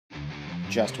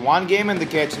Just one game in the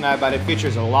cage tonight, but it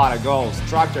features a lot of goals.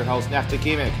 Traktor hosts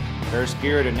Neftekimik. First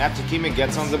period, and Neftekimik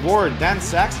gets on the board. Then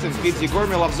Sexton feeds Igor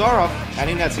Milovzorov, and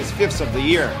he nets his 5th of the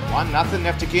year. 1-0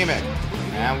 Neftekimik.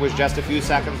 And with just a few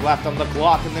seconds left on the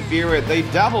clock in the period, they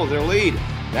double their lead.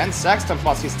 Then Sexton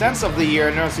plus his 10th of the year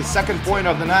and earns his 2nd point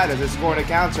of the night as he scored a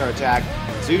counter-attack.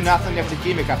 2-0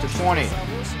 Neftekimik after 20.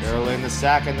 Early in the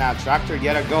second now, Traktor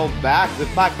get a goal back. The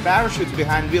puck parachutes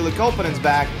behind Vili Kopanen's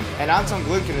back, and Anton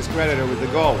Glinkin is credited with the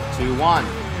goal. 2-1.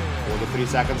 43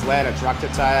 seconds later,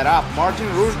 Traktor tie it up. Martin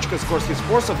Ruzicka scores his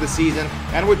 4th of the season,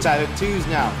 and we're tied at 2s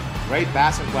now. Great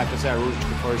passing play to set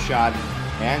Ruzicka for a shot.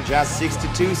 And just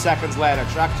 62 seconds later,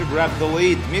 Traktor grabbed the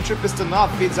lead. Dmitry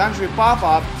Pistonov feeds Andrei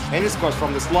Popov, and he scores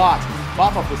from the slot.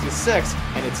 Popov with his 6th,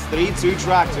 and it's 3-2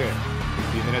 Traktor.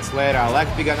 A few minutes later, Oleg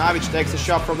Piganovich takes a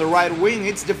shot from the right wing.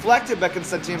 It's deflected by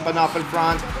Konstantin Panov in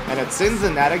front, and it's in the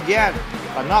net again.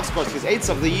 Panov scores his 8th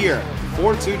of the year.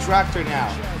 4-2 Traktor now.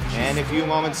 And a few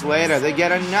moments later, they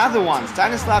get another one.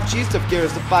 Stanislav Chistov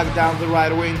carries the puck down the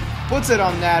right wing, puts it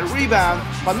on net, rebound.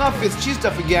 Panov feeds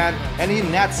Chistov again, and he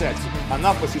nets it.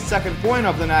 Panov was his 2nd point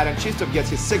of the night, and Chistov gets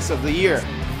his 6th of the year.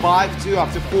 5-2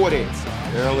 after 40.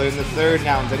 Early in the third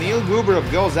now, Daniil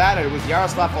Guberov goes at it with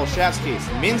Yaroslav Olszewski.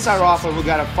 Means are off, and we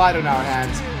got a fight on our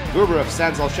hands. Guberov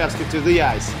sends Olszewski to the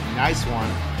ice. Nice one.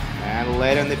 And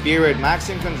later in the period,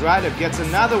 Maxim Kondratev gets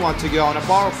another one to go on a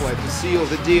power play to seal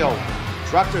the deal.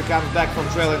 Traktor comes back from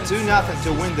trailing 2-0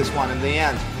 to win this one in the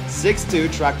end. 6-2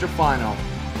 Traktor final.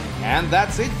 And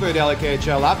that's it for the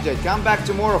KHL update. Come back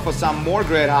tomorrow for some more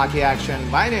great hockey action.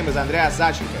 My name is Andreas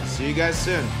Sachenko. See you guys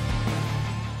soon.